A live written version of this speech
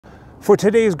For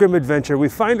today's grim adventure, we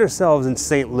find ourselves in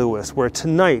St. Louis, where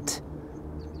tonight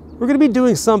we're going to be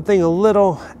doing something a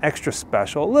little extra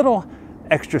special, a little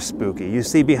extra spooky. You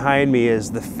see behind me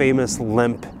is the famous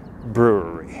LEMP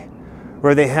Brewery,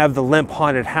 where they have the LEMP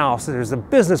haunted house. There's a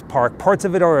business park, parts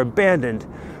of it are abandoned.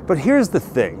 But here's the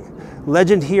thing.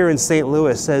 Legend here in St.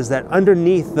 Louis says that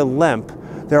underneath the LEMP,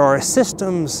 there are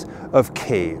systems of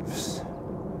caves.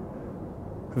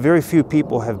 Very few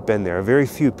people have been there. Very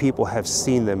few people have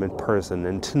seen them in person.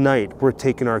 And tonight, we're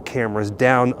taking our cameras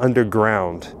down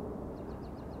underground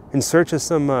in search of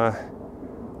some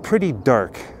pretty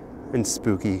dark and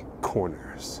spooky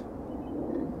corners.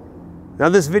 Now,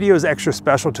 this video is extra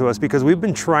special to us because we've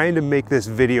been trying to make this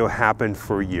video happen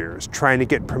for years, trying to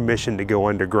get permission to go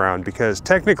underground because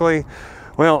technically,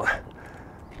 well,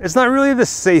 it's not really the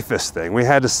safest thing. We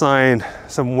had to sign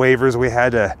some waivers. We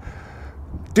had to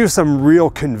do some real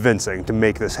convincing to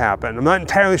make this happen. I'm not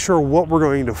entirely sure what we're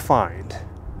going to find,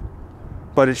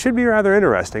 but it should be rather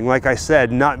interesting. Like I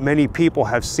said, not many people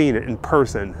have seen it in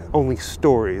person, only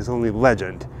stories, only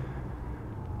legend.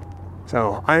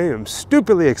 So I am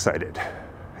stupidly excited.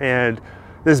 And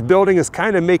this building is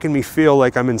kind of making me feel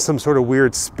like I'm in some sort of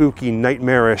weird, spooky,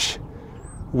 nightmarish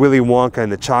Willy Wonka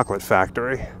and the Chocolate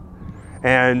Factory.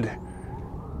 And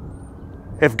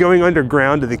if going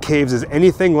underground to the caves is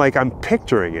anything like I'm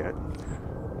picturing it,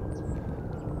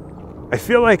 I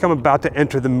feel like I'm about to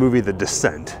enter the movie The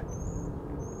Descent.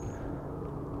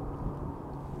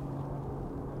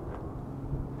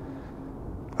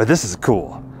 But this is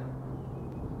cool.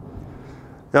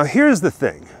 Now here's the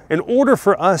thing. In order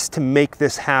for us to make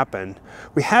this happen,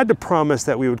 we had to promise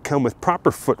that we would come with proper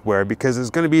footwear because there's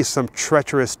going to be some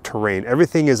treacherous terrain.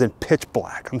 Everything is in pitch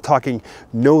black. I'm talking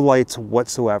no lights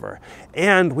whatsoever.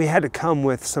 And we had to come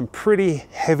with some pretty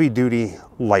heavy duty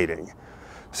lighting.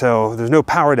 So there's no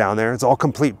power down there. It's all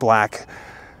complete black.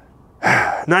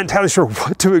 Not entirely sure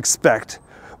what to expect,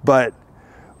 but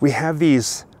we have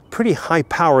these pretty high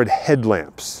powered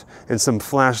headlamps and some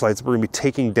flashlights we're going to be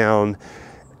taking down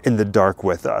in the dark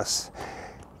with us.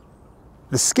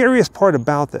 The scariest part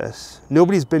about this,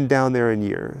 nobody's been down there in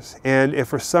years, and if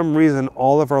for some reason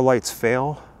all of our lights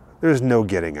fail, there's no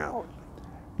getting out.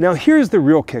 Now here's the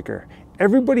real kicker.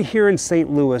 Everybody here in St.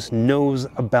 Louis knows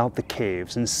about the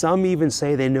caves, and some even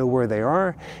say they know where they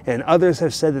are, and others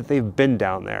have said that they've been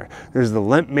down there. There's the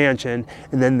LEMP Mansion,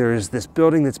 and then there's this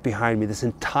building that's behind me, this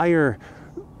entire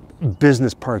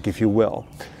business park, if you will.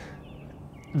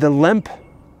 The LEMP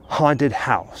haunted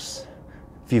house.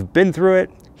 If you've been through it,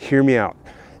 hear me out.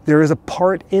 There is a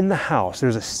part in the house,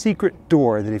 there's a secret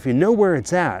door that if you know where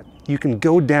it's at, you can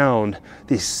go down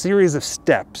these series of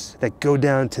steps that go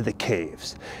down to the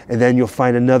caves. And then you'll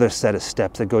find another set of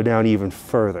steps that go down even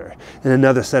further, and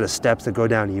another set of steps that go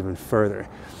down even further.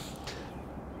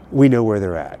 We know where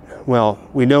they're at. Well,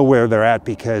 we know where they're at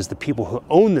because the people who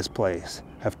own this place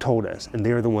have told us, and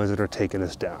they're the ones that are taking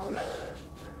us down.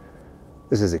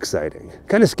 This is exciting.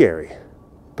 Kind of scary,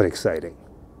 but exciting.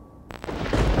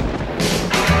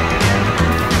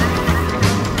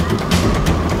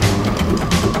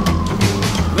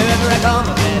 Wherever I come,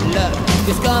 bad luck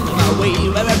just comes my way.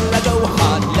 Wherever I go,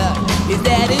 hard luck is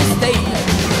there to stay.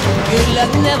 Good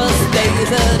luck never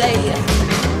stays a day.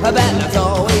 Bad luck's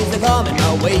always coming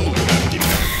my way.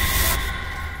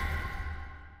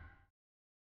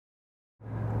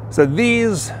 So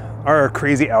these are our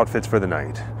crazy outfits for the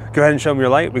night. Go ahead and show me your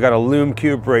light. We got a loom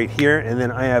cube right here, and then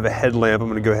I have a headlamp. I'm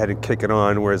gonna go ahead and kick it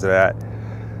on. Where's it at?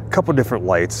 A couple different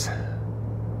lights.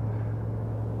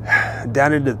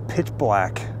 Down into the pitch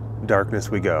black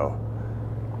darkness we go.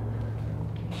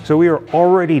 So we are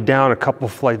already down a couple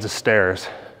flights of stairs,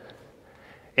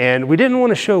 and we didn't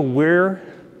want to show where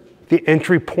the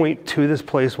entry point to this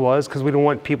place was because we don't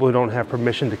want people who don't have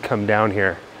permission to come down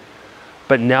here.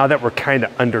 But now that we're kind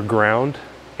of underground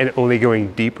and only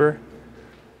going deeper,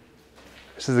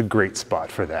 this is a great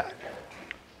spot for that.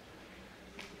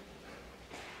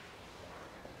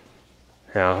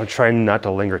 Now, I'm trying not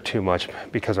to linger too much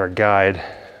because our guide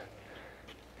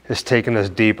is taking us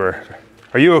deeper.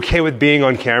 Are you okay with being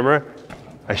on camera?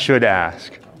 I should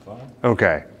ask. I'm fine.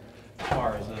 Okay. As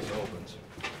far as this opens.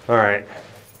 All right.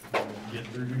 Get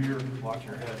through here, watch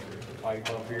your head. There's a pipe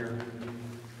up here.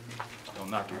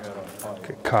 Don't knock your head on the pipe.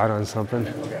 Get caught on something.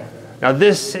 Okay. Now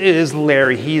this is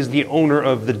Larry. He's the owner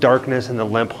of the Darkness and the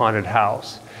LEMP haunted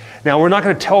house. Now we're not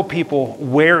going to tell people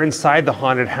where inside the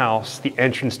haunted house the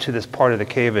entrance to this part of the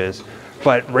cave is,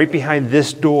 but right behind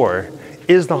this door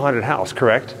is the haunted house,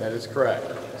 correct? That is correct.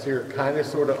 So you're kind of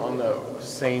sort of on the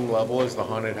same level as the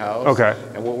haunted house. Okay.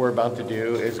 And what we're about to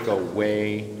do is go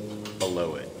way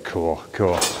below it. Cool,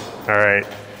 cool. All right.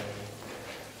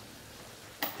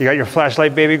 You got your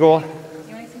flashlight, baby Gold? You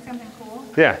want to see something cool?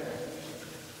 Yeah.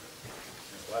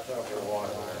 Watch out for the water.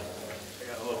 I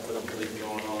got a little bit of bleed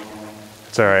going on.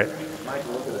 It's all right. Mike,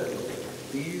 look at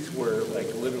it. These were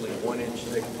like literally 1-inch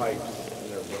thick pipes and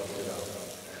they're rusted out.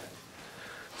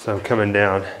 So I'm coming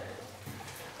down.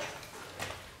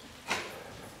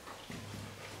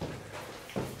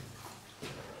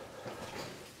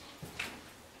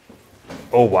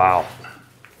 Oh, wow.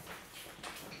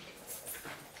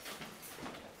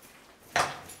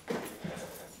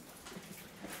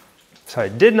 So I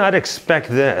did not expect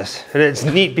this. And it's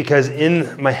neat because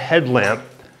in my headlamp,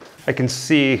 I can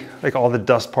see like all the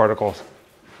dust particles.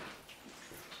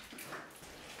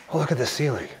 Oh, look at the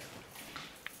ceiling.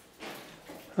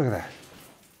 Look at that.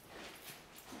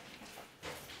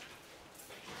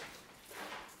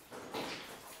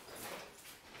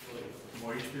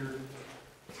 Moisture.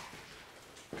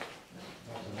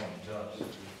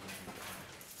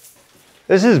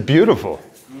 This is beautiful.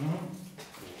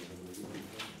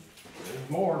 There's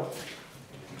more.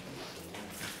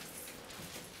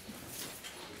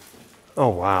 Oh,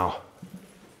 wow.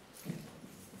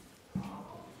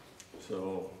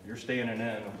 So you're standing in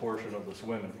a portion of the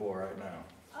swimming pool right now.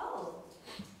 Oh.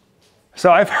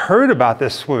 So I've heard about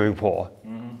this swimming pool.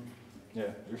 Yeah,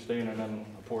 you're standing in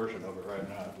a portion of it right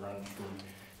now. It runs from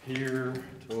here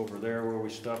to over there where we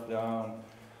stepped down,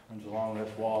 runs along this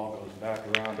wall, goes back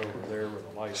around over there where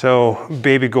the lights. So,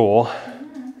 baby Ghoul,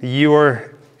 you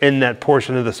are in that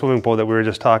portion of the swimming pool that we were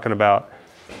just talking about.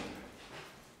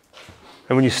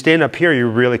 And when you stand up here, you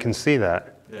really can see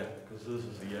that. Yeah, because this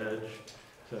is the edge.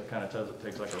 So it kind of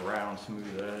takes like a round,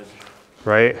 smooth edge.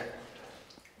 Right?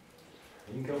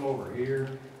 You can come over here,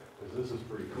 because this is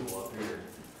pretty cool up here.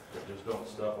 But just don't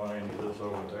step on any of this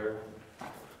over there.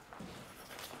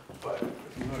 But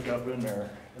if you look up in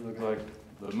there, it looks like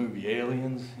the movie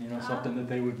Aliens, you know, something that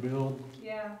they would build.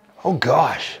 Yeah. Oh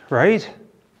gosh, right?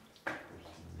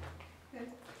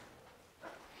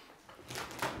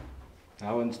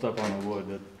 I wouldn't step on the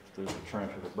wood. There's a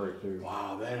trench with a break through.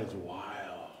 Wow, that is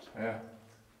wild. Yeah.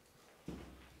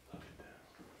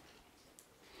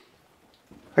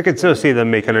 I could so see them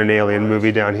making an alien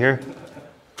movie down here.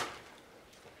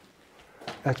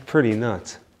 That's pretty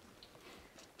nuts.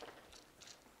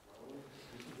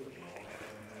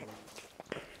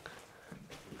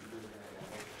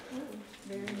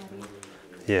 Very muddy.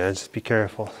 Yeah, just be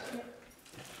careful.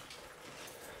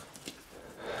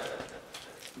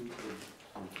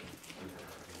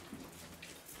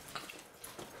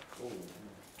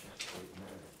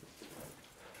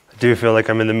 I do feel like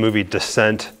I'm in the movie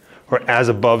Descent, or As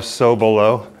Above, So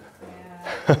Below.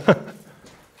 Yeah.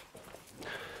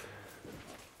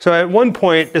 So at one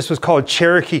point, this was called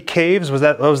Cherokee Caves.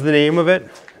 That was the name of it?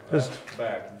 That's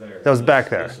back there. That was back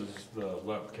there. This is the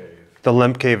LEMP Cave. The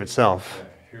LEMP Cave itself.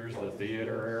 Yeah, here's the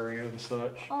theater area and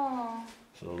such. Oh.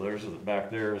 So there's back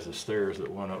there is the stairs that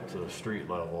went up to the street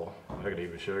level. I could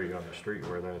even show you on the street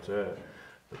where that's at.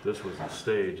 But this was the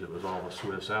stage that was all the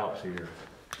Swiss Alps here.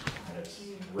 And it's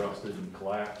rusted and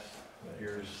collapsed. But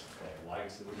here's the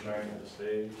lights that were shining at the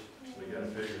stage. So you gotta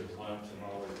figure the lamps and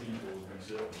all the people would be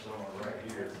sitting somewhere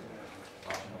right here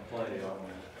watching a play on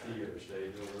the theater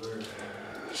stage over there.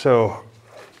 So,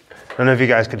 I don't know if you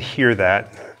guys could hear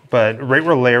that, but right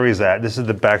where Larry's at, this is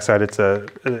the backside, it's an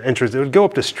entrance. It would go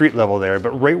up to street level there,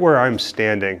 but right where I'm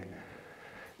standing,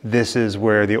 this is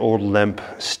where the old LEMP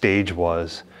stage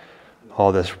was.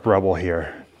 All this rubble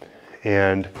here.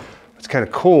 And what's kind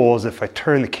of cool is if I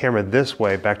turn the camera this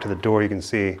way, back to the door, you can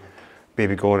see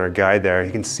Baby Go and our guide there.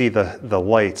 You can see the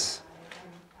lights.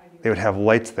 They would have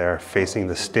lights there facing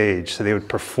the stage, so they would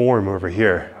perform over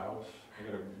here. I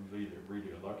gotta read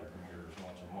the electric meters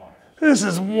once a month. This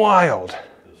is wild.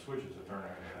 The switches are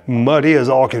turning. Muddy as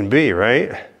all can be,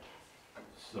 right?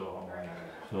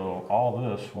 So all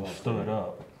this was stood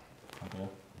up. Okay.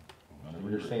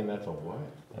 You're saying that's a what?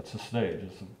 That's a stage.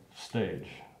 It's a stage.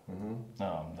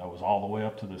 That was all the way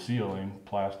up to the ceiling,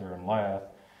 plaster and lath,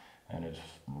 and it's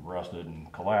rusted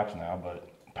and collapsed now. But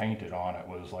painted on it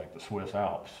was like the Swiss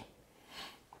Alps.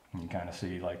 You kind of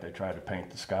see like they tried to paint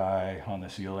the sky on the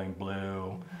ceiling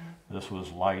blue. This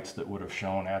was lights that would have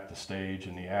shone at the stage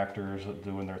and the actors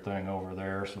doing their thing over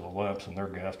there. So the LEMPs and their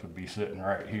guests would be sitting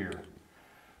right here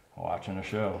watching a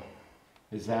show.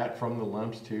 Is that from the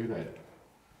LEMPs too?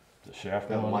 The shaft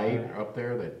That going light there? up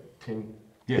there, that tin?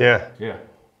 Yeah. Yeah.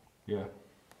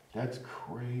 That's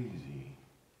crazy.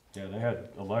 Yeah, they had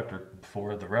electric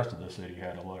before the rest of the city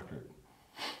had electric.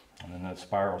 And then that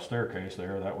spiral staircase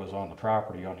there, that was on the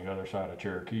property on the other side of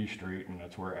Cherokee Street, and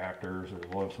that's where actors or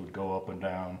LEMPs would go up and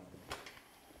down.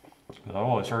 Because I've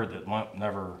always heard that LEMP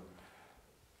never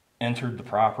entered the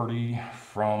property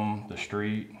from the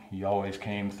street, he always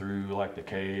came through like the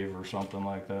cave or something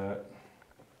like that.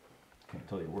 Can't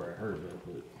tell you where I heard it,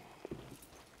 but.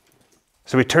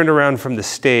 So we turned around from the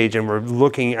stage and we're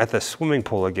looking at the swimming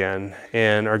pool again,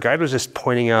 and our guide was just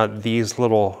pointing out these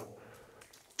little,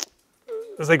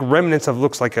 it's like remnants of,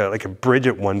 looks like a bridge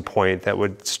at one point that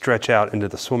would stretch out into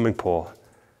the swimming pool.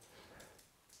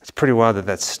 It's pretty wild that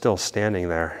that's still standing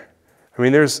there. I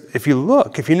mean, there's, if you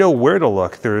look, if you know where to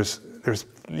look, there's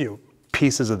you know,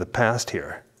 pieces of the past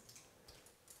here.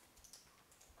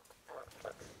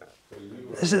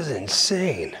 This is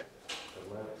insane.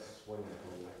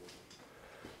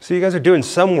 So you guys are doing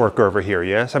some work over here,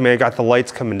 yes? I mean, I got the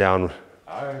lights coming down.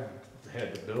 I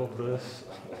had to build this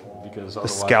because the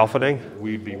scaffolding?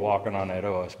 We'd be walking on that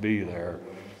OSB there,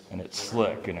 and it's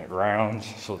slick and it rounds,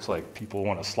 so it's like people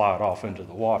want to slide off into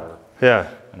the water.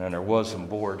 Yeah. And then there was some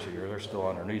boards here, they're still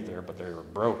underneath there, but they were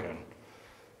broken.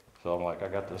 So I'm like, I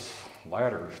got this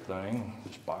ladder thing,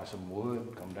 just buy some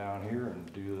wood, come down here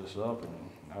and do this up, and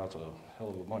now it's a hell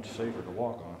of a bunch safer to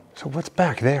walk on. So what's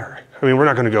back there? I mean, we're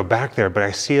not going to go back there, but I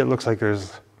see it looks like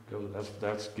there's...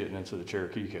 That's getting into the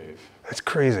Cherokee Cave. That's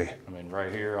crazy. I mean,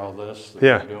 right here, all this that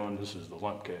Yeah. we're doing, this is the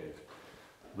LEMP Cave.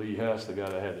 Lee Hess, the guy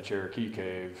that had the Cherokee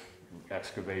Cave,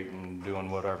 excavating, doing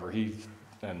whatever, he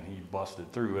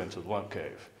busted through into the LEMP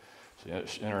Cave. So the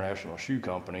International Shoe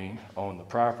Company owned the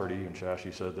property, and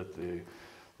Shashi said that the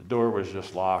door was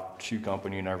just locked. Shoe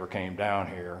Company never came down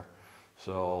here.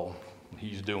 So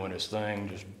he's doing his thing,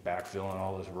 just backfilling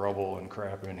all this rubble and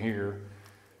crap in here.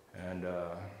 And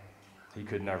he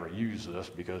could never use this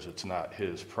because it's not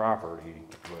his property,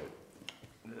 but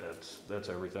that's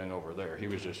everything over there. He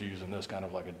was just using this kind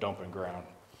of like a dumping ground.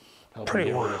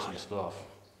 Pretty get rid of wild. some stuff.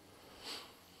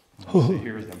 See,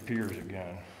 here's them piers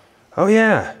again. Oh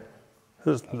yeah.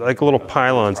 There's like little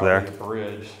pylons there. Probably a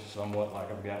bridge, somewhat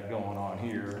like I've got going on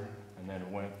here, and then it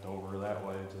went over that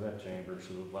way to that chamber,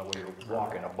 so that way you're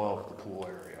walking above the pool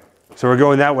area. So we're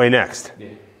going that way next. Yeah.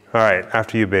 All right,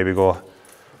 after you, baby girl.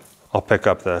 I'll pick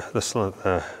up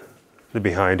the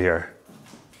behind here.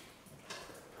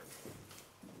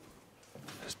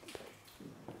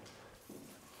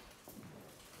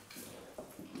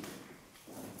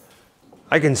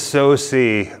 I can so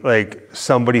see like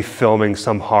somebody filming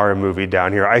some horror movie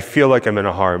down here. I feel like I'm in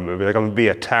a horror movie, like I'm gonna be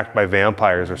attacked by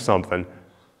vampires or something.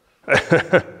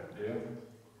 Yeah.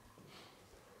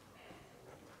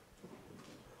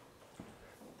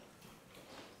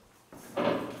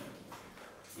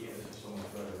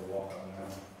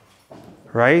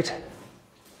 Right?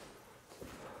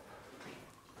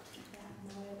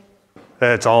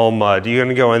 That's all mud. You're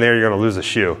gonna go in there, you're gonna lose a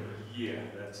shoe. Yeah,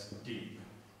 that's deep.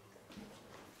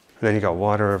 And then you got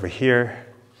water over here.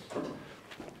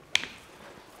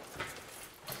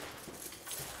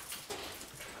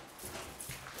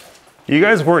 You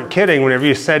guys weren't kidding whenever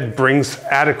you said brings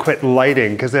adequate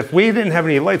lighting, because if we didn't have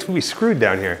any lights, we'd be screwed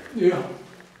down here. Yeah.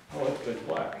 Oh, it's pitch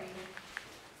black.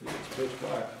 It's pitch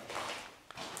black.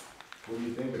 What do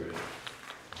you think of it?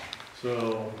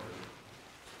 So,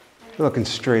 Looking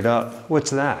straight up.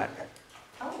 What's that?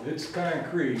 it's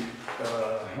concrete.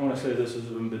 I want to say this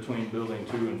is in between building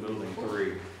 2 and building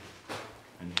 3.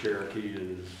 And Cherokee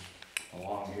is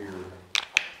along here.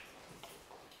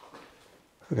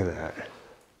 Look at that.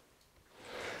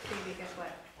 Baby, guess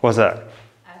what? What's that?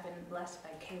 I've been blessed by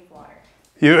cave water.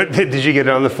 Did you get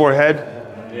it on the forehead?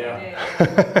 Yeah.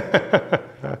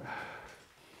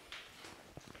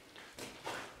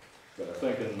 But I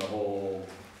think in the whole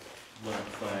LEMP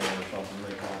thing or something,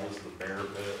 they call this the bear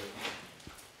pit.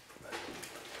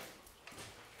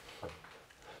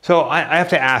 So I have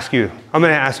to ask you, I'm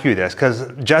going to ask you this, because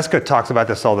Jessica talks about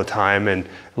this all the time, and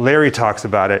Larry talks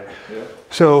about it. Yep.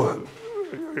 So,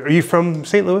 are you from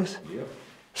St. Louis? Yep.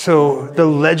 So, the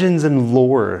legends and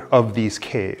lore of these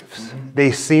caves,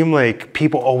 they seem like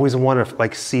people always want to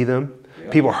like see them.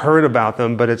 Yeah. People heard about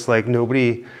them, but it's like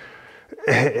nobody,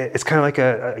 it's kind of like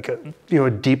a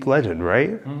deep legend,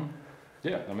 right? Mm-hmm.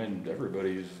 Yeah, I mean,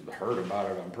 everybody's heard about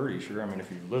it, I'm pretty sure. I mean,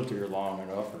 if you've lived here long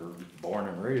enough or born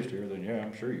and raised here, then yeah,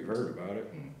 I'm sure you've heard about it.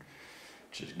 And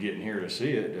just getting here to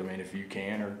see it, I mean, if you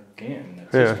can or can.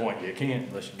 At this point, you can't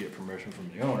unless you get permission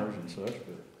from the owners and such.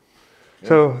 But yeah.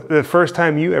 So the first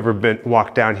time you ever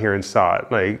walked down here and saw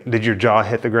it, like, did your jaw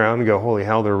hit the ground and go, holy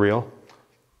hell, they're real?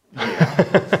 Yeah,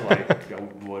 it's like,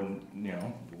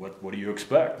 what do you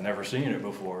expect? Never seen it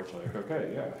before. It's like,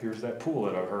 okay, yeah, here's that pool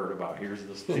that I've heard about. Here's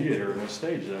this theater and this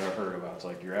stage that I've heard about. It's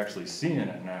like you're actually seeing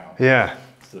it now. Yeah.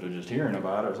 Instead of just hearing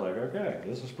about it, it's like, okay,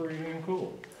 this is pretty damn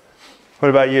cool. What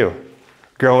about you?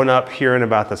 Growing up, hearing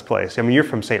about this place. I mean, you're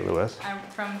from St. Louis. I'm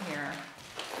from here,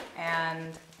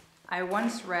 and I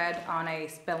once read on a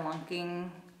spelunking,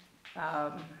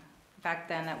 back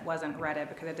then it wasn't Reddit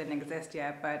because it didn't exist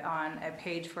yet, but on a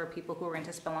page for people who were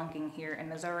into spelunking here in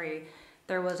Missouri,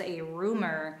 there was a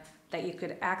rumor that you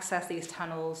could access these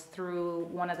tunnels through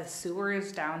one of the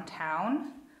sewers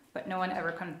downtown, but no one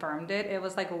ever confirmed it. It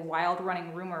was like a wild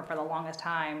running rumor for the longest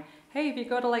time. Hey, if you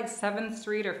go to like 7th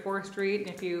Street or 4th Street, and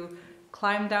if you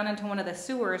climb down into one of the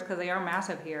sewers, because they are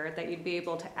massive here, that you'd be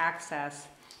able to access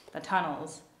the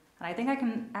tunnels. And I think I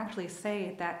can actually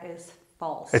say that is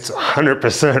false. It's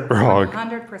 100% wrong.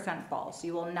 100% false.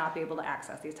 You will not be able to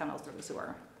access these tunnels through the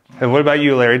sewer. And what about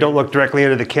you, Larry? Don't look directly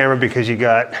into the camera because you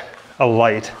got a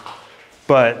light.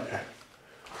 But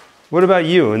what about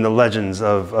you and the legends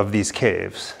of these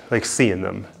caves, like seeing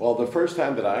them? Well, the first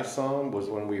time that I saw them was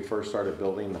when we first started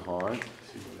building the haunt.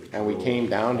 And we came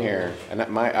down here, and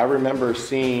I remember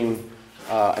seeing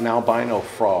an albino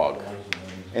frog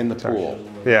in the pool.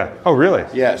 Yeah. Oh, really?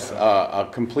 Yes, a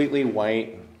completely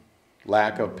white,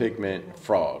 lack of pigment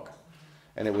frog.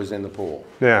 And it was in the pool.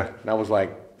 Yeah. And I was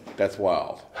like, that's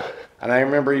wild. And I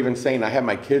remember even saying, I had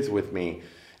my kids with me,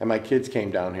 and my kids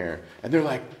came down here, and they're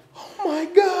like, oh my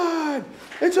God,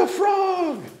 it's a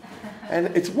frog.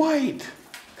 And it's white,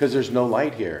 because there's no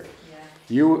light here. Yeah.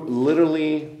 You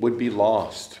literally would be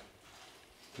lost.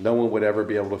 No one would ever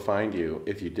be able to find you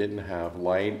if you didn't have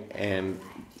light and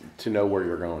to know where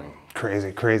you're going.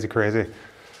 Crazy, crazy, crazy.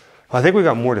 Well, I think we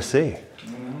got more to see.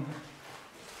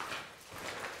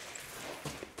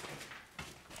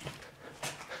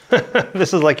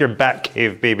 This is like your bat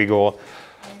cave, baby goal.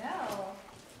 I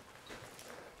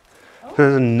know.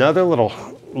 There's another little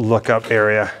look-up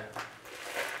area.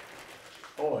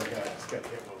 Oh my God, it's got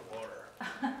hit with water.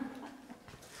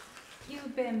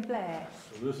 You've been blessed.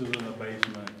 So this is in the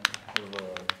basement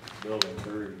of building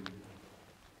 3.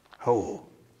 Oh.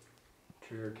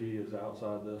 Cherokee is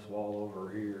outside this wall over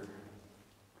here.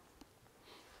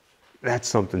 That's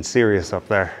something serious up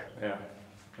there. Yeah.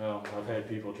 Well, I've had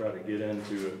people try to get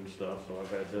into it and stuff, so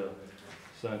I've had to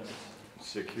since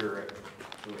secure it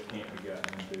so it can't be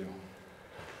gotten into.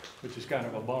 Which is kind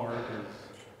of a bummer because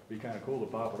it'd be kind of cool to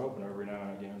pop it open every now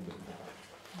and again. But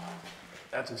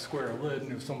that's a square lid,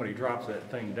 and if somebody drops that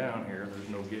thing down here, there's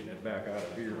no getting it back out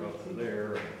of here up to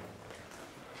there.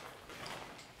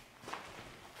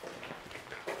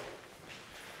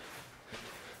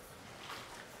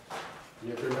 You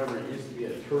have to remember, it used to be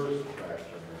a tourist attraction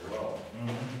as well.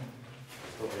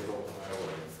 So they built the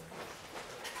highway.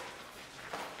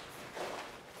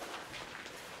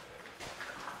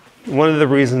 One of the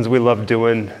reasons we love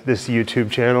doing this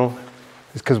YouTube channel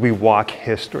is because we walk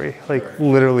history, like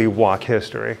literally walk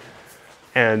history.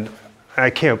 And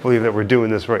I can't believe that we're doing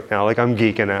this right now. Like, I'm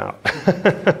geeking out. Now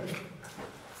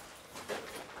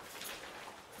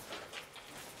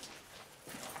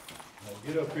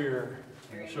get up here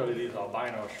and I'll show you these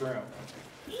albino shrimp.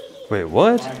 Wait,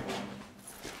 what?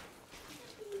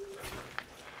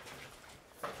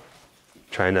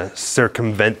 Trying to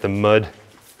circumvent the mud.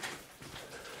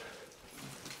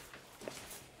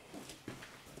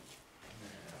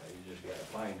 You just gotta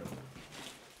find them.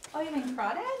 Oh, you mean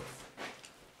crawdads?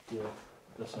 Yeah,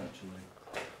 essentially.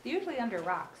 Usually under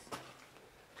rocks.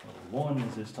 Well, one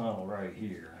is this tunnel right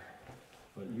here,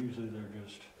 but usually they're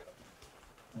just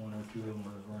one or two of them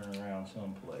are running around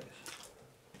someplace.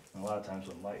 And a lot of times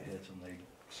when light hits them, they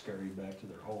scurry back to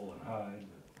their hole and hide.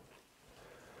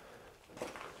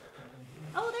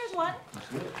 Oh, there's one.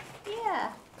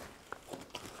 Yeah.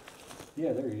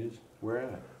 Yeah, there he is. Where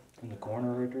at? In the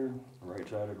corner right there, right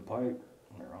side of the pipe.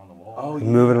 They're on the wall. Oh,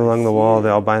 Moving along the wall, the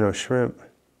albino shrimp.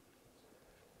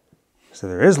 So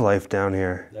there is life down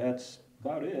here. That's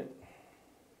about it.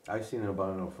 I've seen an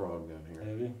albino frog down here.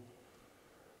 Have you?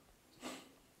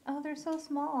 Oh, they're so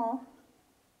small.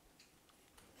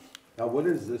 Now, what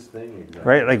is this thing exactly?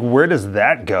 Right, like where does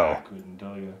that go? I couldn't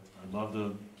tell you. I'd love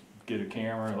to get a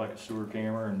camera, like a sewer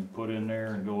camera, and put in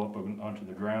there and go up onto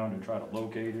the ground and try to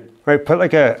locate it. Right, put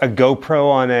like a GoPro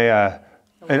on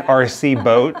an RC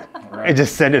boat and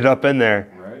just send it up in there.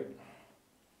 Right?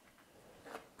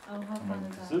 Oh, how fun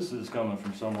is that? This is coming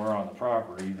from somewhere on the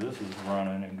property. This is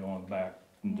running and going back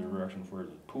in the direction for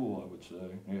the pool, I would say.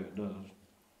 Yeah, it does.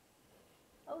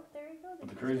 Oh, there you go. But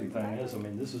the crazy thing is, I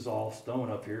mean, this is all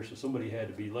stone up here, so somebody had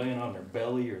to be laying on their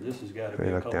belly, or this has got to be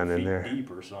a Look couple down in feet there.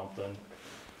 deep or something.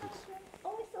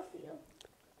 Oh, I still see you.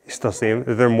 You still see him?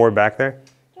 Is there more back there?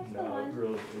 Just the No, it one.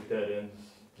 really, that ends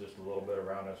just a little bit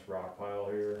around this rock pile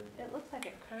here. It looks like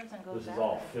it curves and goes This is down.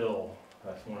 all fill.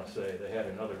 I just want to say, they had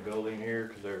another building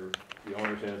here, because the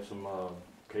owners had some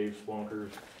cave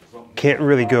splunkers. something- Can't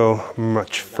really go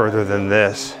much further than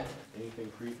this.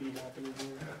 Anything creepy happening here?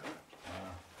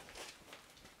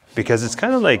 because it's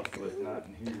kind of like, But not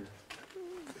in here.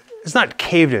 it's not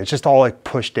caved in, it's just all like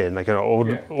pushed in, like an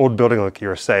Yeah. old building like you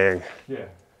were saying. Yeah.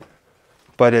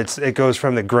 But it goes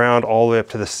from the ground all the way up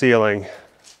to the ceiling.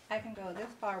 I can go this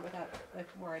far without, like,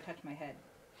 where I touch my head.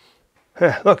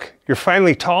 Look, you're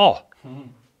finally tall.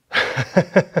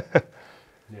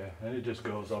 Yeah, and it just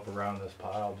goes up around this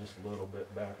pile just a little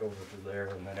bit back over to there,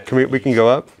 and then it. We can go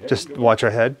up? Yeah, Just you can go watch our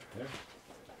head? Yeah.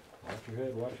 Watch your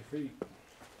head, watch your feet.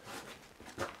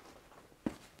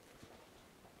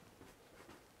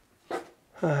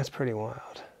 Oh, that's pretty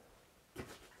wild.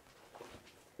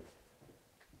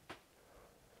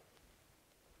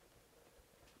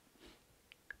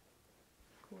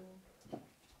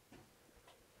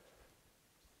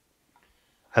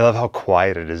 I love how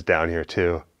quiet it is down here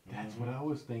too. That's what I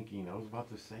was thinking. I was about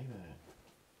to say that.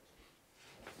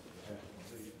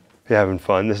 You having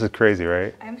fun? This is crazy,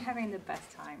 right? I'm having the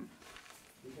best time.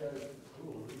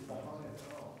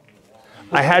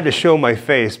 I had to show my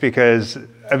face because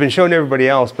I've been showing everybody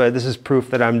else, but this is proof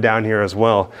that I'm down here as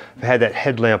well. I've had that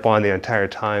headlamp on the entire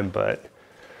time, but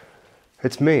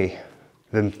it's me,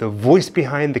 the voice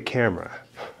behind the camera.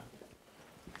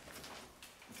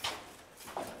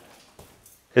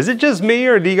 Is it just me,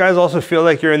 or do you guys also feel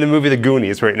like you're in the movie The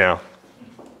Goonies right now?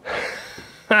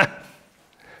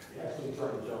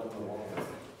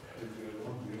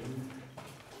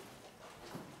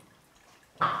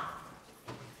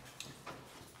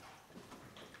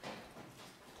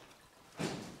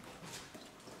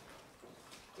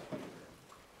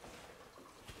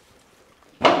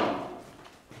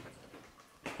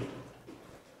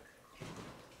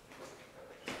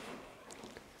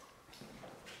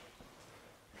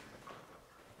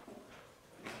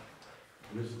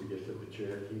 This is to get to the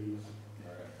Cherokees.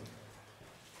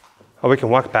 Oh, we can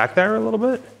walk back there a little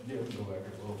bit? Yeah, we can go back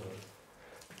a little bit.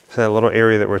 So that little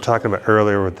area that we were talking about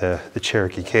earlier with the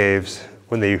Cherokee Caves,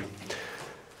 when they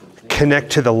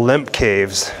connect to the LEMP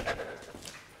Caves,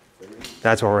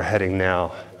 that's where we're heading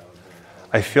now.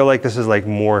 I feel like this is like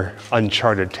more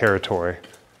uncharted territory.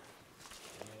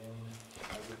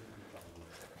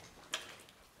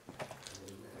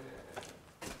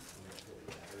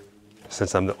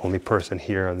 Since I'm the only person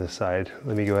here on this side,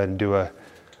 let me go ahead and do a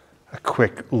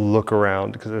quick look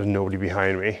around because there's nobody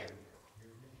behind me.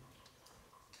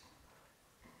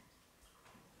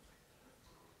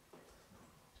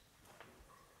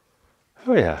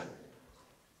 Oh yeah.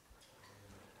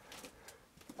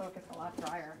 So it gets a lot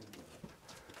drier.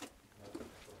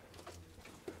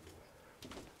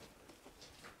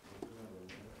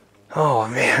 Oh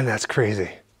man, that's crazy.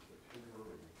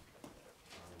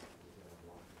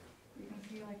 You can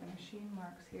see like the machine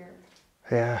marks here,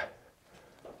 Yeah.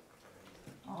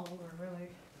 all over really.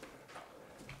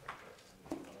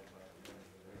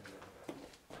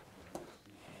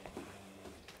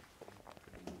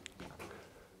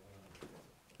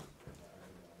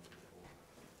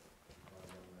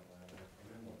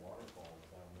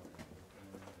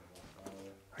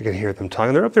 I can hear them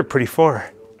talking. They're up there pretty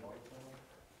far.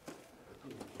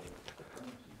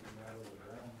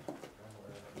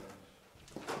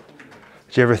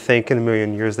 Did you ever think in a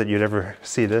million years that you'd ever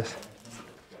see this?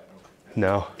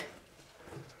 No.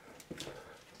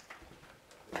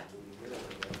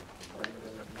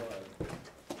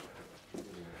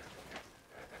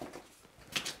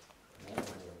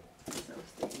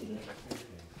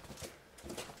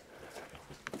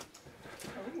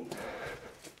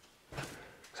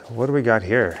 So what do we got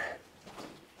here?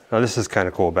 Oh, this is kind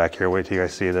of cool back here. Wait till you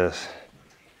guys see this.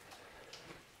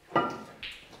 There's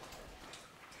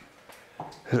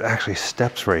actually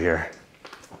steps right here.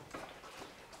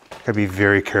 Gotta be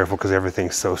very careful because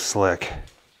everything's so slick.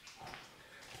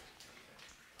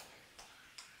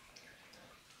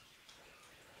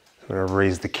 I'm gonna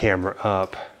raise the camera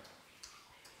up.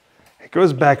 It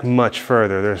goes back much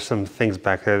further. There's some things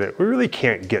back there that we really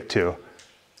can't get to.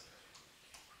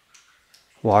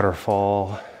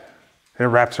 Waterfall. And it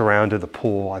wraps around to the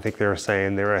pool. I think they were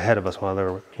saying they were ahead of us while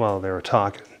they were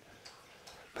talking.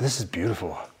 But this is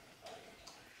beautiful.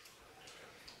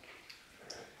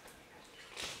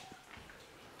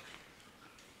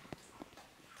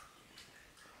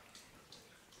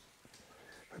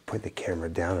 Put the camera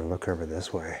down and look over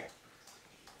this way.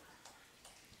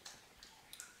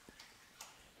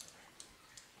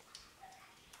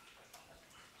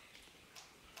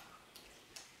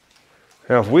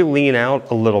 Now, if we lean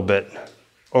out a little bit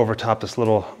over top this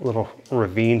little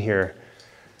ravine here,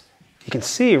 you can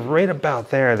see right about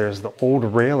there, there's the old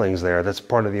railings there. That's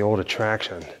part of the old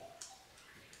attraction.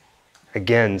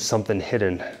 Again, something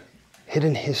hidden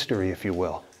history, if you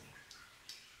will.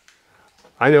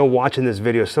 I know watching this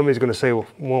video, somebody's going to say, well,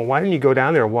 why didn't you go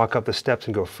down there and walk up the steps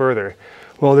and go further?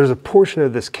 Well, there's a portion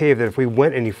of this cave that if we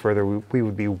went any further, we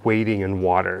would be wading in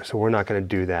water. So we're not going to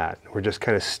do that. We're just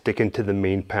kind of sticking to the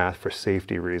main path for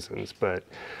safety reasons. But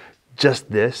just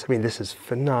this, I mean, this is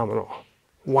phenomenal.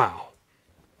 Wow.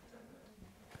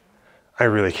 I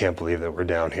really can't believe that we're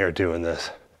down here doing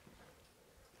this.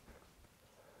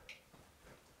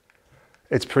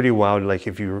 It's pretty wild. Like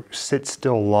if you sit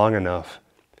still long enough,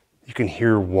 you can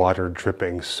hear water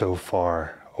dripping so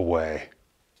far away.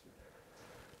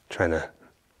 Trying to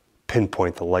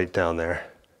pinpoint the light down there.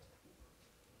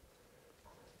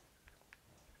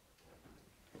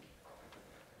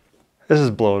 This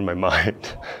is blowing my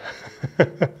mind.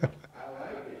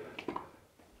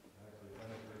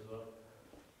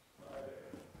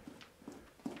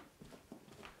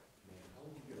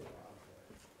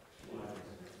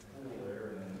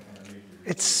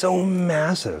 It's so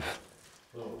massive.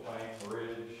 Little plank bridge,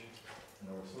 and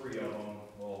there were 3 of them.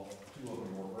 Well, 2 of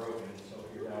them were broken, so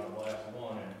you're down to the last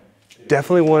one.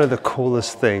 Definitely one of the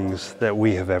coolest things that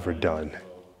we have ever done.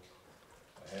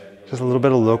 Just a little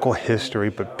bit of local history,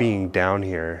 but being down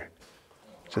here,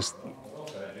 just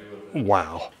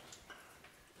wow.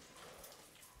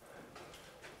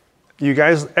 You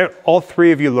guys, all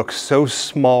 3 of you look so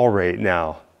small right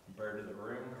now. Compared to the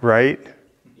room. Right?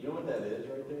 You know what that is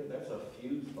right there? That's a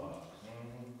fuse box.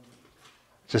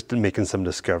 Just making some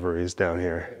discoveries down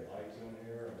here.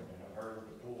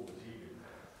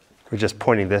 We're just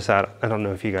pointing this out. I don't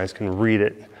know if you guys can read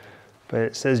it, but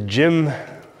it says Jim,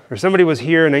 or somebody was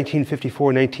here in 1954,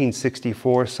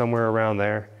 1964, somewhere around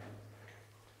there.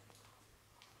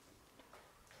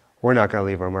 We're not going to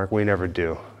leave our mark. We never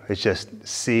do. It's just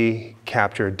see,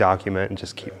 capture, document, and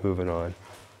just keep moving on.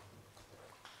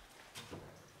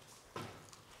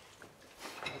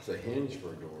 That's a hinge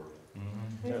for a door.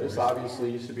 This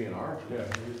obviously used to be an arch. Yeah,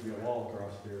 there used to be a wall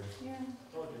across here. Yeah,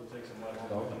 Told you it'd take some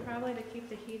light. probably to keep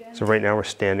the heat in. So right now we're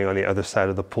standing on the other side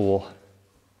of the pool.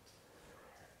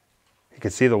 You can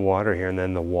see the water here and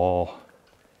then the wall.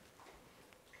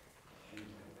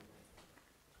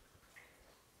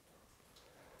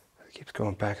 It keeps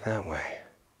going back that way.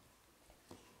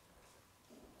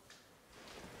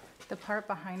 The part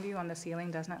behind you on the ceiling,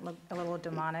 doesn't it look a little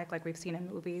demonic like we've seen in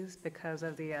movies because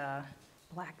of the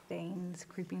black veins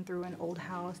creeping through an old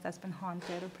house that's been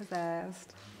haunted or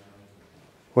possessed?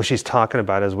 What she's talking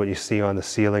about is what you see on the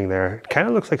ceiling there. It kind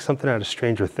of looks like something out of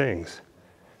Stranger Things,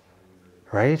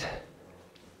 right?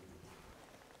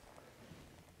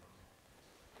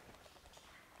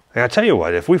 And I tell you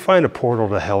what, if we find a portal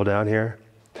to hell down here,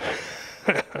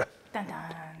 Dun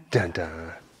dun. dun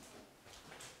dun.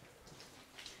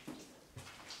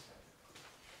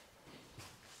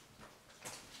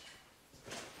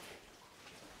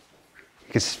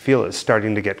 You can feel it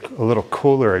starting to get a little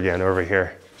cooler again over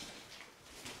here.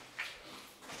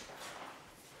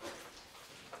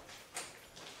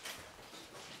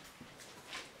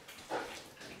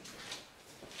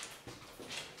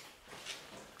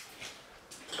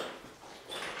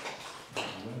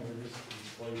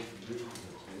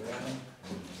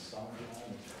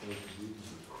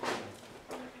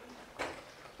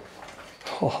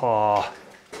 Oh,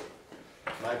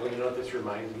 Michael, you know what this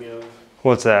reminds me of?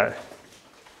 what's that?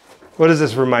 What does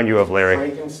this remind you of, Larry?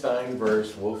 Frankenstein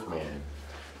versus Wolfman.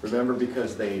 Remember,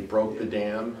 because they broke the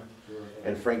dam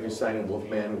and Frankenstein and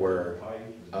Wolfman were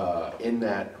in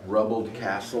that rubbled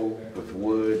castle with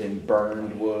wood and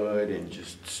burned wood and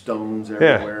just stones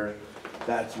everywhere.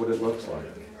 That's what it looks like.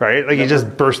 Right? Like you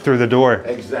just burst through the door.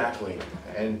 Exactly.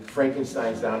 And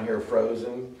Frankenstein's down here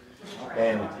frozen.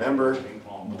 And remember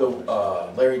the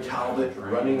Larry Talbot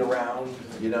running around,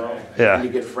 you know? Yeah. And you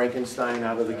get Frankenstein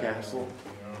out of the castle.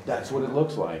 That's what it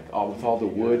looks like. With all the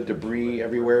wood, debris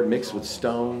everywhere, mixed with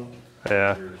stone.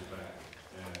 Yeah.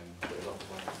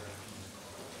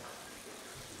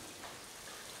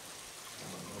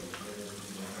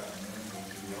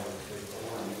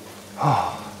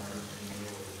 Oh.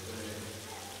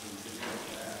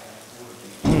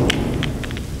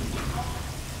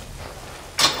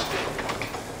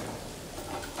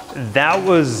 That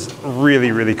was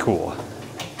really, really cool.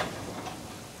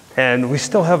 And we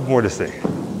still have more to see.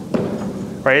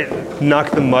 Right? Knock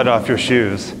the mud off your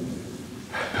shoes. It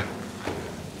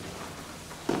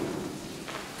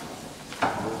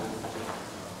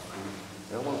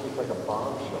almost looks like a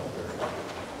bomb shelter.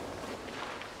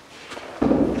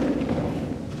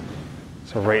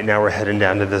 So right now we're heading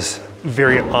down to this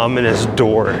very ominous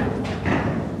door.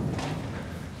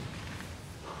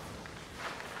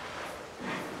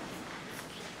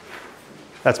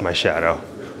 That's my shadow.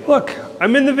 Look,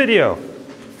 I'm in the video.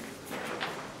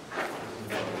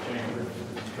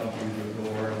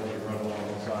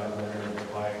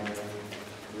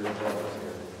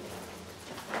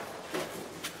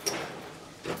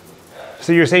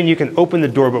 So you're saying you can open the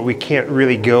door, but we can't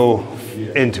really go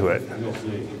into it. You'll see.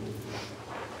 And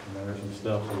there's some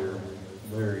stuff here.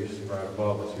 Larry's right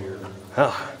above us here.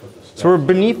 Ah. So we're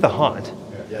beneath the haunt.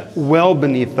 Yes. Well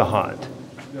beneath the haunt.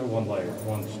 Got one layer,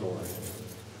 one story.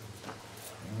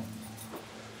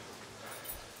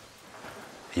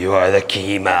 You are the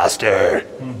key master.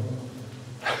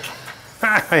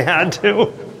 I had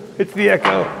to. It's the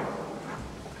echo.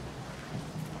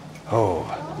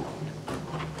 Oh.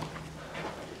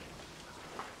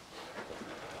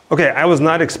 Okay, I was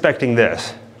not expecting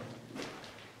this.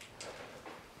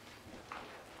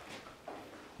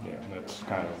 Yeah, that's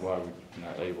kind of why we're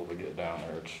not able to get down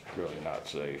there. It's really not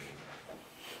safe.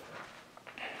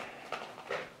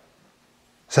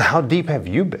 So how deep have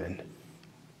you been?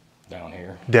 Down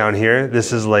here. Down here?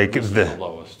 This is like This is the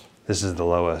lowest. This is the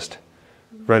lowest.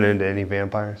 Run into any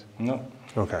vampires? No.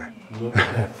 Okay. Look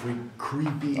at that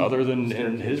creepy. Other than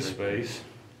in his space.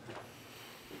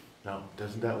 No,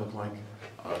 doesn't that look like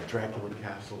a Dracula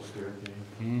castle staircase?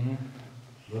 Mm-hmm.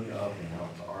 Look up and how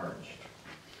it's arched.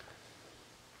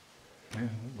 Yeah,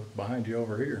 look behind you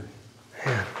over here.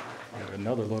 Got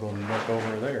another little nook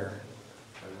over there.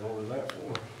 What was that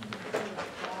for?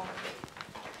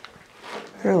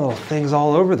 There are little things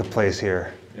all over the place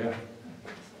here. Yeah.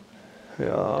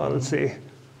 Yeah, let's see.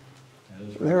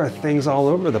 There are things all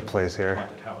over the place here.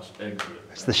 Haunted house exit.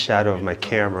 It's the shadow of my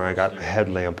camera. I got a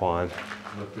headlamp on.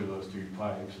 Look through those two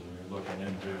pipes and you're looking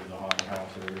into the haunted house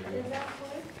area. Is that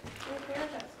wood? Wood there?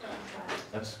 That's stone flat.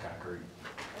 That's concrete.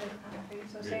 That is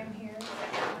concrete. So same here.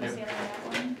 The Yep. ceiling of that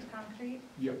one is concrete?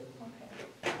 Yep.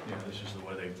 Okay. Yeah, this is the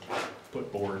way they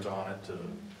put boards on it to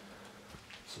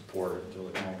support it until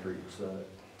the concrete is set.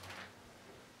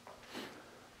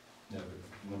 Yeah,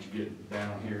 but once you get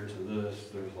down here to this,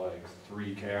 there's like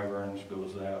 3 caverns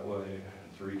goes that way,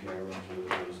 and 3 caverns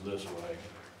goes this way.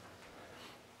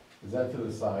 Is that to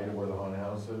the side of where the haunted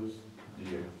house is?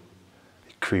 Yeah.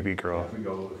 Creepy girl.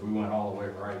 If we went all the way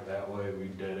right that way,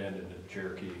 we'd dead end into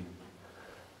Cherokee.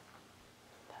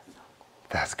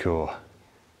 That's cool.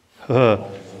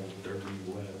 Old dirty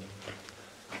web.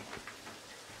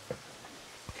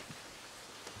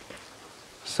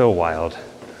 So wild.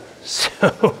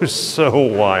 So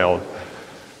wild.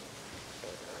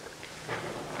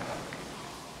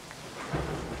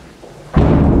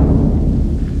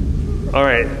 All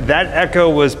right, that echo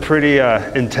was pretty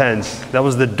intense. That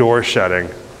was the door shutting.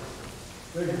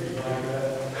 Would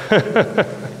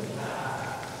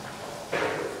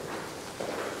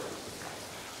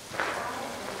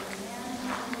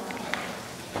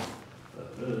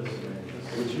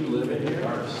you live in here?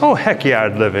 Oh, heck yeah,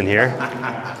 I'd live in here.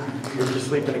 Would you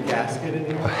sleep in a casket in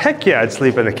here? Heck yeah, I'd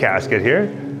sleep in a casket here.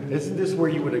 Isn't this where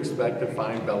you would expect to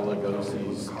find Bela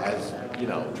Lugosi's as, you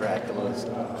know, Dracula's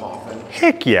coffin?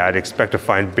 Heck yeah, I'd expect to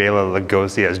find Bela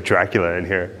Lugosi as Dracula in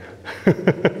here.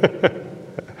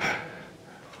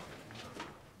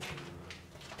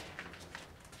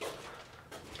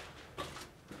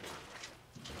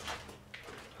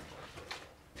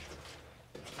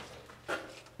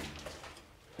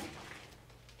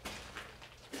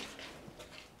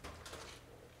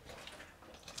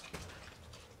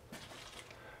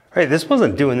 Hey, this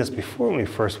wasn't doing this before when we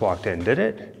first walked in, did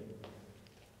it?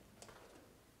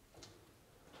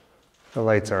 The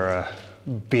lights are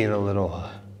being a little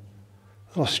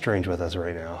strange with us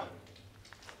right now.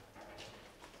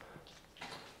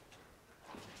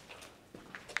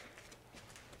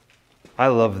 I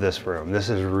love this room. This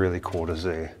is really cool to see.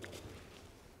 Everything's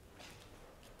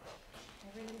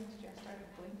just started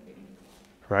blinking.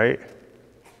 Right?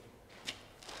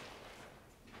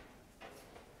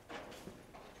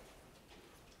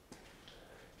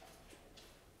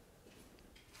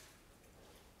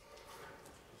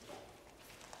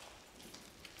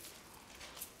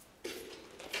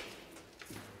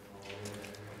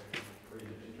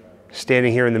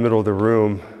 Standing here in the middle of the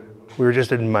room, we were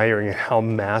just admiring how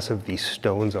massive these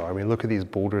stones are. I mean, look at these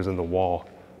boulders in the wall.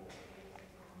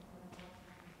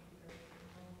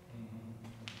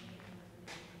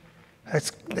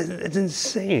 It's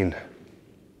insane.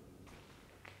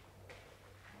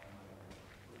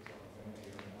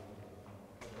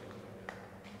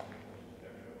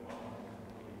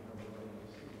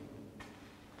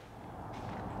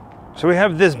 So we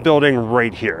have this building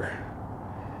right here.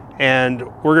 And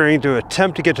we're going to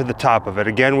attempt to get to the top of it.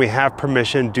 Again, we have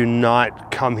permission. Do not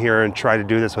come here and try to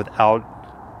do this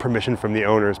without permission from the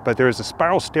owners. But there is a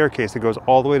spiral staircase that goes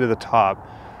all the way to the top,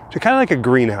 to kind of like a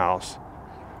greenhouse.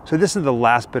 So this is the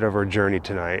last bit of our journey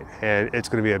tonight, and it's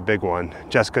going to be a big one.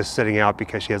 Jessica's sitting out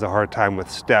because she has a hard time with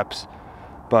steps,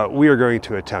 but we are going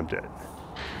to attempt it.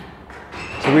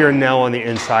 So we are now on the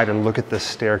inside, and look at this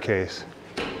staircase.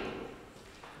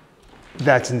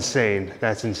 That's insane.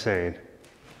 That's insane.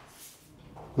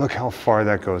 Look how far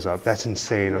that goes up. That's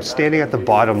insane. I'm standing at the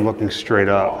bottom looking straight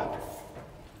up.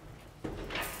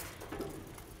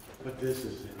 But this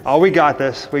is Oh, we got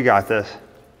this. We got this.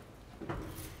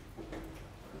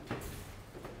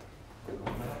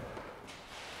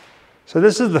 So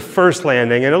this is the first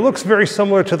landing, and it looks very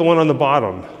similar to the one on the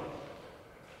bottom,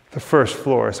 the first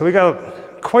floor. So we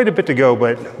got quite a bit to go,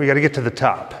 but we got to get to the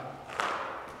top.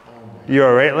 You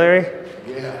all right, Larry?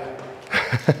 yeah.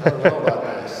 I don't know about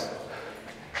this.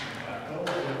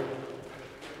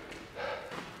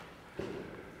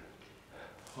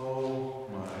 Oh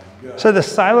my God. So the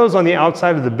silos on the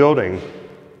outside of the building,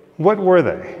 what were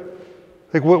they?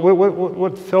 Like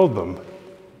what filled them?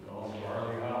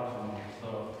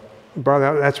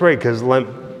 Barley, that's right, because LEMP,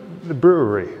 the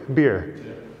brewery, beer.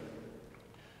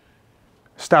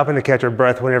 Stopping to catch our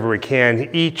breath whenever we can.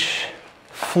 Each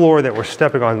floor that we're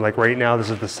stepping on, like right now, this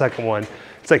is the second one,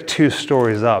 it's like 2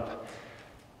 stories up.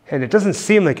 And it doesn't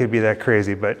seem like it'd be that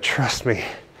crazy, but trust me,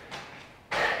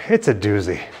 it's a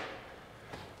doozy.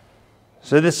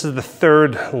 So this is the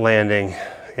 3rd landing,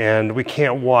 and we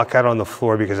can't walk out on the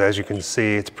floor because, as you can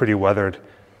see, it's pretty weathered.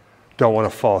 Don't want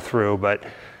to fall through, but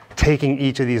taking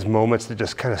each of these moments to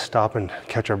just kind of stop and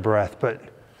catch our breath. But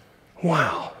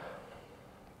wow.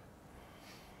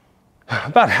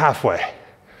 About halfway,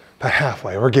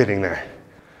 we're getting there.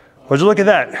 Would you look at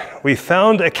that? We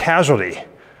found a casualty.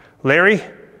 Larry,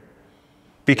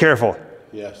 be careful.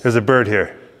 Yes. There's a bird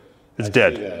here. It's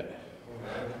dead. See that.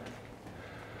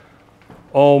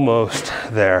 Almost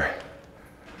there.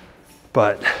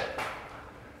 But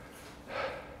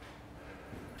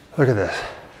look at this.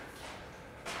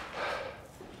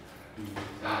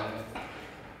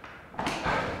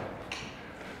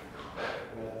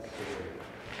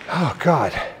 Oh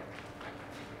God.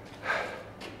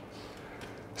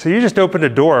 So you just opened a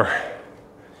door.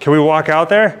 Can we walk out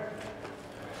there?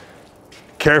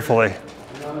 Carefully.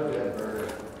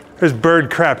 There's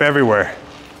bird crap everywhere.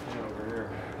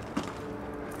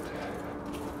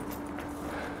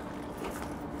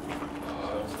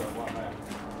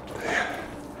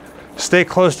 Stay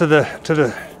close to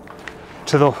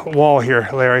the wall here,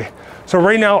 Larry. So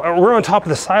right now we're on top of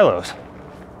the silos.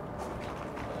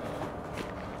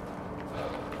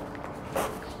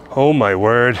 Oh my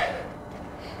word.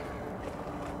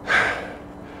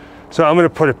 So I'm gonna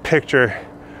put a picture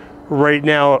right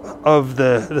now of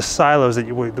the silos that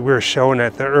we were showing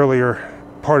at the earlier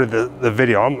part of the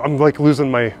video. I'm like losing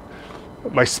my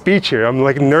speech here. I'm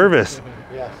like nervous.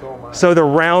 Yeah, so am I. So the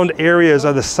round areas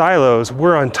of the silos,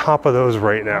 we're on top of those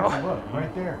right now. Look,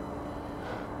 right there.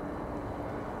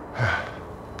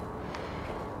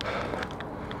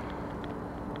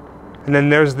 And then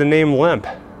there's the name LEMP.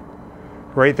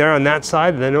 Right there on that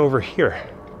side, and then over here.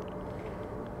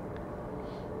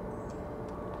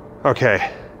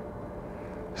 Okay.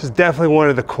 This is definitely one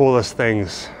of the coolest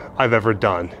things I've ever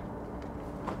done.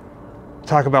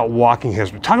 Talk about walking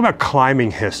history. Talk about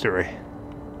climbing history.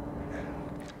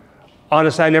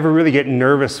 Honestly, I never really get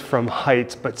nervous from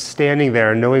heights, but standing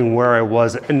there, knowing where I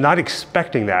was, and not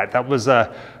expecting that was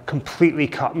completely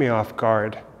caught me off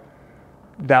guard.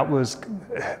 That was,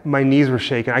 my knees were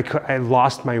shaking. I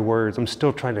lost my words. I'm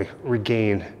still trying to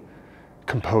regain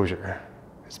composure.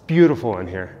 It's beautiful in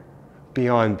here.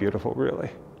 Beyond beautiful,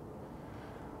 really.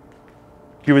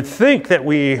 You would think that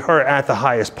we are at the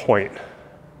highest point,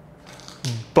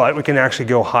 but we can actually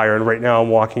go higher. And right now I'm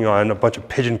walking on a bunch of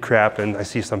pigeon crap and I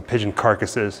see some pigeon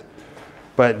carcasses.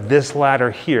 But this ladder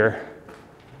here,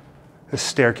 this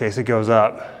staircase that goes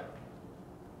up,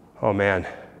 oh man,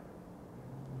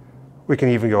 we can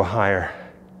even go higher.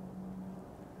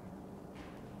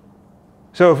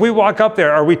 So if we walk up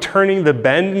there, are we turning the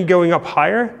bend and going up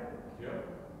higher? Yep.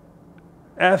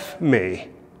 F me.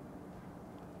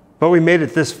 But we made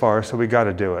it this far, so we got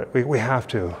to do it. We have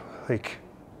to. Like.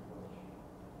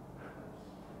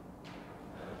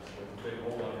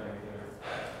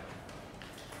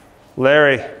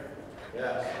 Larry,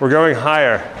 Yes. we're going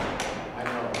higher. I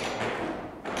know.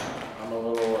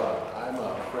 I'm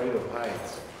afraid of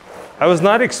heights. I was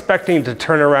not expecting to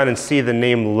turn around and see the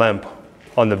name LEMP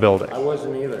on the building. I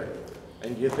wasn't either.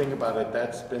 And you think about it,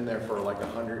 that's been there for like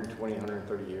 120,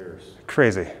 130 years.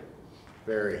 Crazy.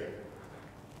 Very.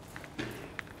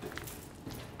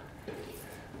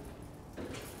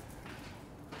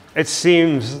 It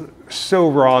seems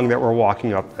so wrong that we're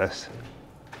walking up this.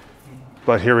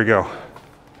 But here we go.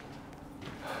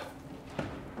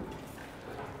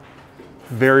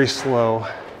 Very slow.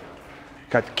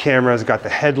 Got the cameras, got the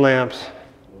headlamps.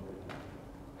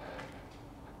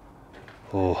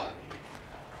 Oh,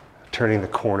 turning the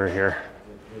corner here.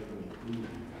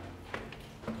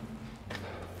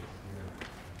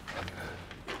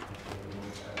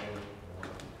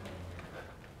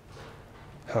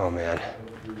 Oh man.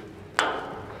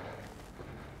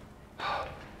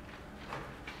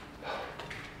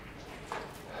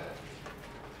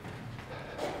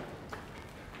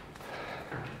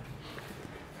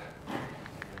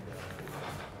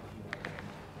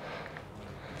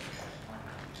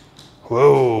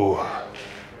 Whoa.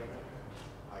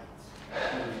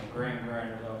 Grain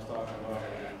grinders I was talking about.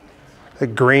 The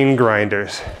grain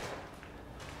grinders.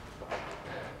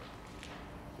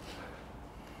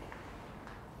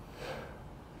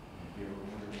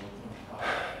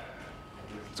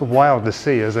 It's wild to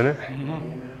see, isn't it?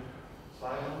 Yeah,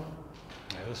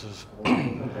 this is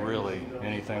really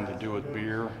anything to do with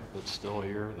beer that's still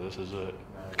here. This is it.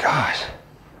 Gosh.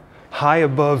 High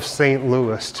above St.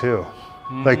 Louis, too.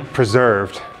 Like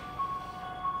preserved.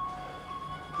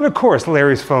 And of course,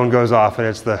 Larry's phone goes off and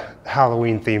it's the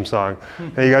Halloween theme song.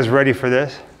 Are you guys ready for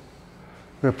this?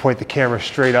 I'm gonna point the camera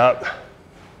straight up.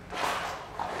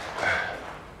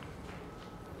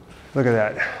 Look at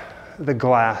that, the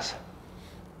glass.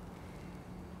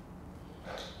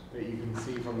 That you can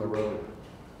see from the road.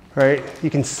 Right? You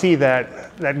can see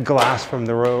that glass from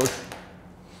the road.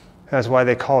 That's why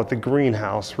they call it the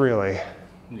greenhouse, really.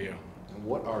 Yeah. And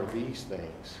what are these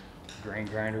things? Grain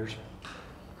grinders.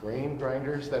 Grain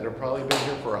grinders that have probably been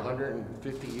here for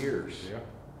 150 years. Yeah.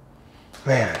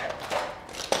 Man.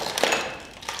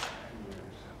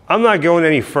 I'm not going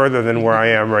any further than where I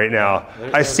am right now.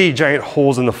 I see giant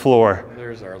holes in the floor.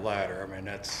 There's our ladder. I mean,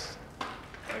 that's, like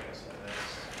I said, that's,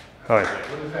 Oh, yeah.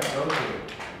 What does that go to?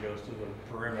 it goes to the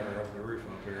perimeter of the roof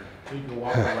up here. So you can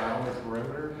walk around the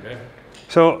perimeter? Yeah.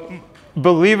 So,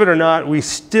 believe it or not, we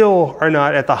still are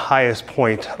not at the highest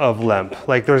point of LEMP.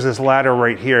 Like there's this ladder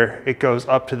right here. It goes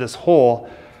up to this hole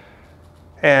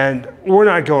and we're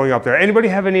not going up there. Anybody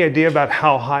have any idea about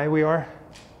how high we are?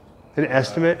 An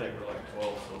estimate? I think we're like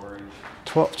 12 stories.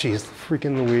 12, geez,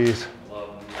 freaking Louise.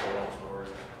 11, 12 stories.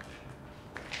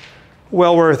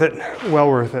 Well worth it, well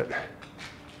worth it.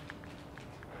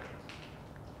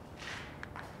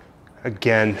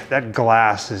 Again, that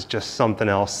glass is just something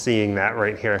else, seeing that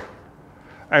right here.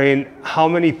 I mean, how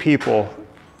many people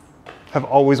have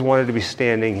always wanted to be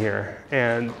standing here?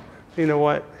 And you know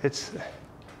what?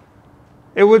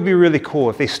 It would be really cool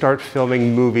if they start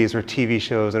filming movies or TV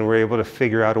shows and we're able to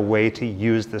figure out a way to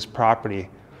use this property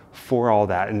for all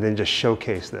that and then just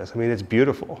showcase this. I mean, it's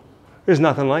beautiful. There's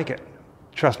nothing like it.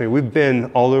 Trust me, we've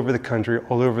been all over the country,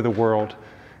 all over the world,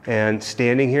 and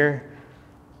standing here,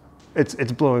 it's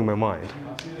blowing my mind.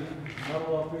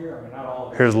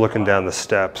 Here's looking down the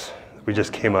steps. We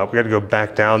just came up. We got to go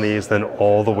back down these, then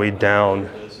all the way down,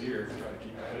 This here, try to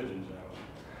keep the pigeons out.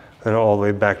 then all the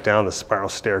way back down the spiral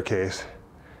staircase.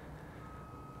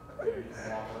 Walk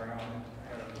around,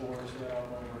 have a tourist out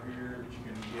over here that you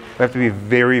can get. We have to be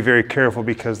very, very careful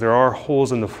because there are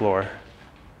holes in the floor.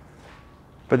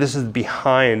 But this is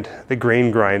behind the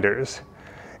grain grinders.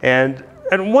 And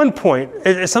at one point,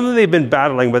 it's something they've been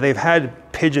battling, but they've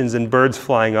had pigeons and birds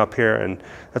flying up here, and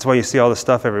that's why you see all this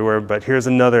stuff everywhere. But here's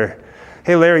another,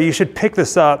 hey Larry, you should pick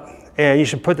this up and you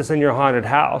should put this in your haunted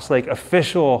house, like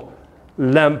official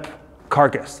LEMP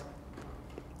carcass.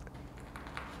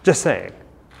 Just saying.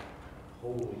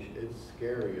 Holy shit, it's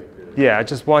scary up here. Yeah,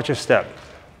 just watch your step.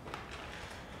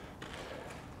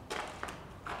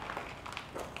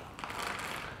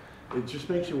 It just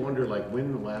makes you wonder, like,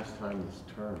 when the last time this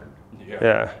turned?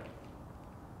 Yeah.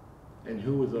 And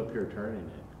who was up here turning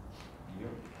it?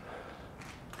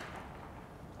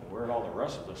 Where'd all the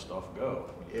rest of this stuff go?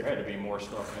 There had to be more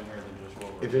stuff in there than just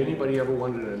what we're If seeing. anybody ever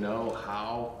wanted to know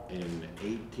how in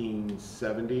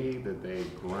 1870 that they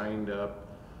ground up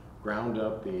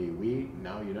the wheat,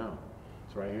 now you know.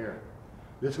 It's right here.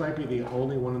 This might be the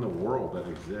only one in the world that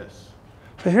exists.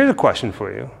 So here's a question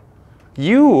for you.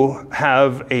 You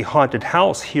have a haunted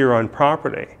house here on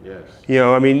property. Yes. You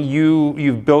know, I mean,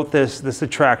 you've built this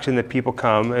attraction that people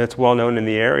come, and it's well known in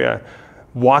the area.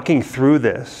 Walking through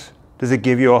this, does it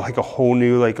give you like a whole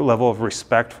new like level of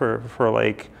respect for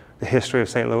like the history of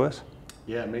St. Louis?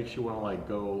 Yeah, it makes you want to like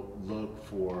go look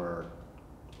for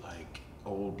like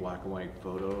old black and white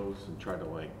photos and try to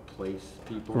like place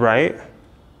people. Right.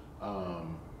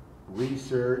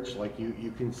 Research, like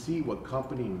you can see what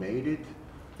company made it.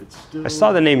 It's still. I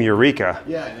saw the name Eureka.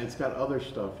 Yeah, and it's got other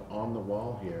stuff on the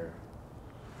wall here.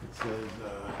 It says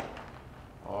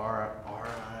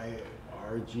RIRG.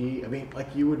 I mean,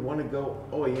 like you would want to go,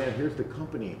 oh yeah, here's the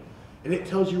company. And it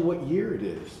tells you what year it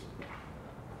is.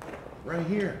 Right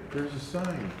here, there's a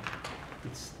sign.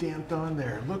 It's stamped on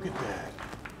there. Look at that.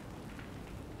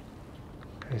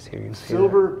 I see if you can see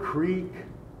Silver Creek.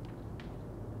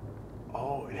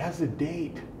 Oh, it has a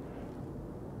date.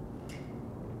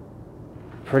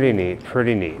 Pretty neat,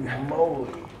 pretty neat. Moly.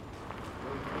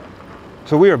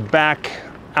 So we are back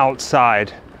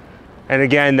outside. And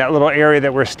again, that little area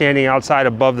that we're standing outside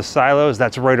above the silos,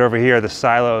 that's right over here, the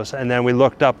silos. And then we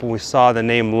looked up and we saw the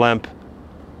name LEMP.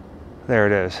 There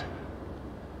it is.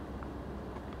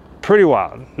 Pretty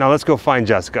wild. Now let's go find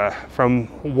Jessica. From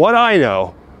what I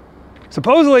know,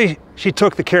 supposedly she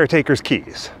took the caretaker's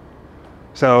keys.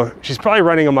 So she's probably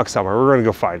running amok somewhere. We're gonna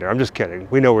go find her. I'm just kidding.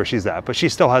 We know where she's at, but she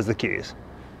still has the keys.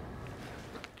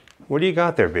 What do you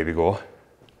got there, baby girl?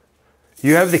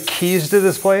 You have the keys to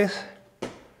this place?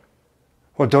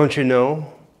 Well, don't you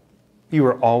know you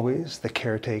were always the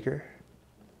caretaker?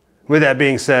 With that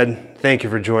being said, thank you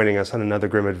for joining us on another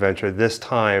grim adventure, this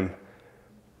time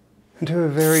into a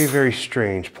very, very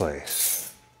strange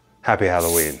place. Happy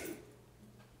Halloween.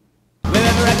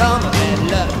 Wherever I come, bad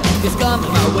luck is coming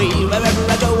my way. Wherever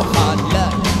I go, hard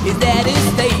luck is there to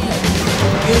stay.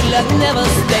 Good luck never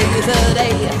stays a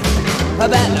day.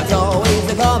 Bad luck's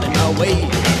always coming my way.